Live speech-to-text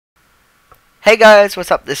Hey guys,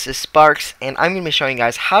 what's up? This is Sparks, and I'm going to be showing you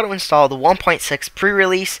guys how to install the 1.6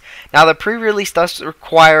 pre-release. Now, the pre-release does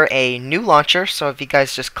require a new launcher, so if you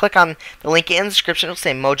guys just click on the link in the description, it'll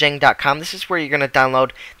say mojang.com. This is where you're going to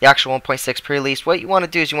download the actual 1.6 pre-release. What you want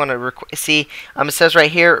to do is you want to see, it says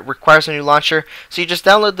right here, it requires a new launcher. So you just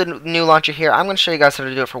download the new launcher here. I'm going to show you guys how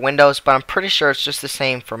to do it for Windows, but I'm pretty sure it's just the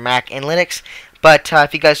same for Mac and Linux. But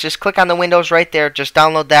if you guys just click on the Windows right there, just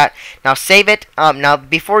download that. Now save it. Now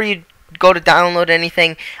before you go to download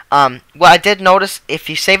anything, what I did notice, if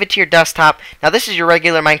you save it to your desktop, now this is your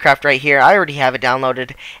regular Minecraft right here. I already have it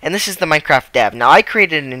downloaded, and this is the Minecraft dev. Now I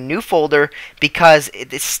created a new folder because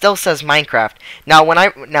it still says Minecraft.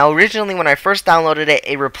 Now originally when I first downloaded it,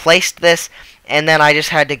 it replaced this, and then I just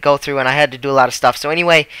had to go through and I had to do a lot of stuff. So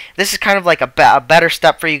anyway, this is kind of like a better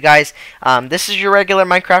step for you guys. This is your regular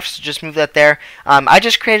Minecraft, so just move that there. I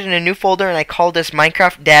just created a new folder and I called this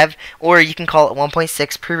Minecraft Dev, or you can call it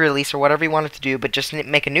 1.6 pre-release or whatever you want it to do, but just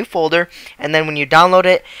make a new folder, and then when you download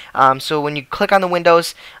it, so when you click on the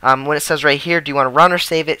Windows, when it says right here, do you want to run or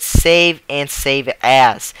save it, save and save it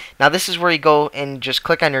as. Now this is where you go and just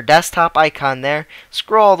click on your desktop icon there,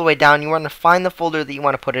 scroll all the way down, you want to find the folder that you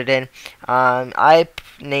want to put it in. I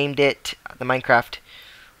named it the Minecraft.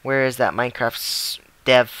 Where is that Minecraft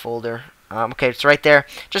dev folder? Okay, it's right there.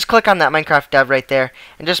 Just click on that Minecraft dev right there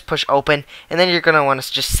and just push open, and then you're going to want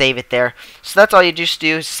to just save it there. So that's all you just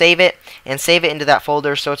do is save it and save it into that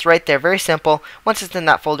folder. So it's right there, very simple. Once it's in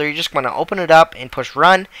that folder, you just want to open it up and push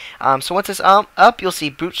run. So once it's up, you'll see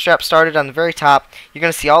Bootstrap started on the very top. You're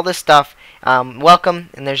going to see all this stuff. Welcome,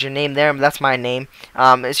 and there's your name there. That's my name.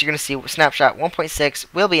 As you're going to see, Snapshot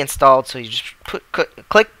 1.6 will be installed, so you just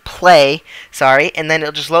click play, and then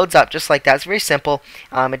it just loads up just like that. It's very simple.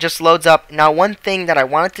 It just loads up. Now, one thing that I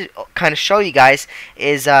wanted to kind of show you guys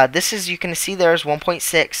is this is, you can see there's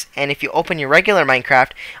 1.6, and if you open your regular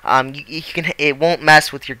Minecraft, it won't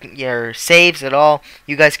mess with your saves at all.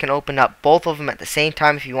 You guys can open up both of them at the same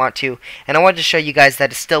time if you want to, and I wanted to show you guys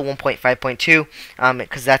that it's still 1.5.2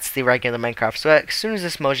 because that's the regular Minecraft. So as soon as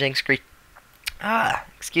this Mojang screen,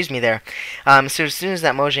 excuse me there. So as soon as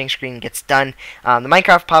that Mojang screen gets done, the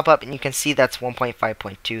Minecraft pop up, and you can see that's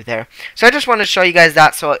 1.5.2 there. So I just wanted to show you guys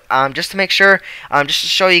that. So just to make sure, just to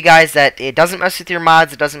show you guys that it doesn't mess with your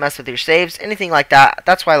mods, it doesn't mess with your saves, anything like that.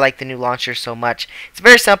 That's why I like the new launcher so much. It's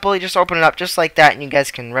very simple. You just open it up just like that, and you guys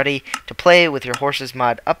can ready to play with your horses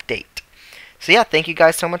mod update. So yeah, thank you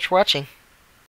guys so much for watching.